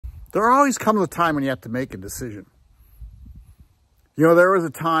There always comes a time when you have to make a decision. You know, there was a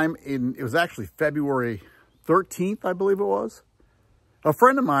time it was actually February 13th, I believe it was. A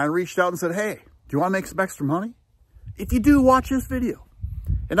friend of mine reached out and said, hey, do you want to make some extra money? If you do, watch this video.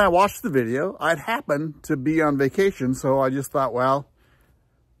 And I watched the video. I'd happened to be on vacation, so I just thought, well,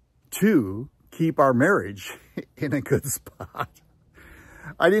 to keep our marriage in a good spot,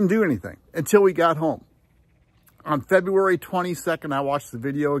 I didn't do anything until we got home. On February 22nd, I watched the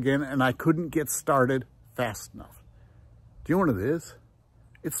video again, and I couldn't get started fast enough. Do you know what it is?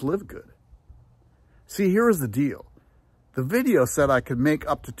 It's LiveGood. See, here's the deal. The video said I could make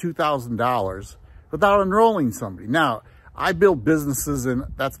up to $2,000 without enrolling somebody. Now, I build businesses, and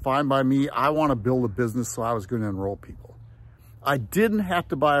that's fine by me. I want to build a business, so I was going to enroll people. I didn't have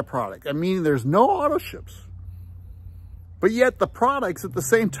to buy a product. I mean, there's no auto ships. But yet the products at the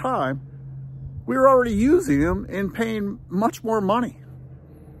same time, we were already using them and paying much more money.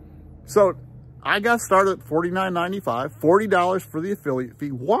 So I got started at $49.95, $40 for the affiliate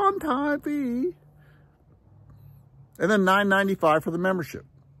fee, one-time fee, and then $9.95 for the membership.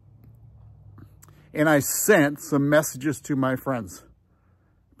 And I sent some messages to my friends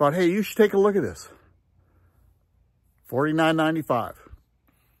about, hey, you should take a look at this. $49.95.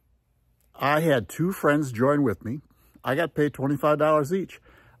 I had 2 friends join with me. I got paid $25 each.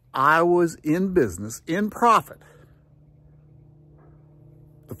 I was in business, in profit,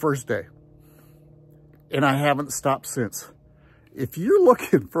 the first day. And I haven't stopped since. If you're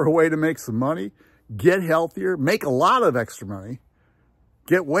looking for a way to make some money, get healthier, make a lot of extra money,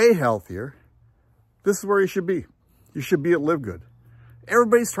 get way healthier, this is where you should be. You should be at LiveGood.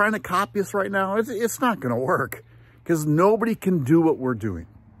 Everybody's trying to copy us right now. It's not going to work because nobody can do what we're doing.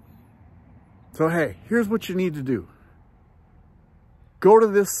 So, hey, here's what you need to do. Go to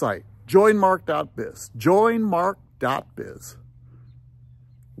this site, joinmark.biz, joinmark.biz.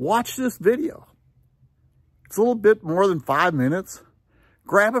 Watch this video. It's a little bit more than 5 minutes.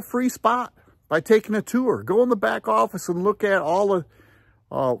 Grab a free spot by taking a tour. Go in the back office and look at all the,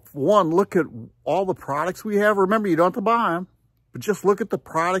 look at all the products we have. Remember, you don't have to buy them, but just look at the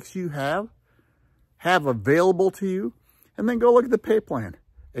products you have available to you, and then go look at the pay plan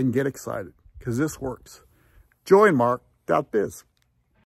and get excited because this works. Joinmark.biz.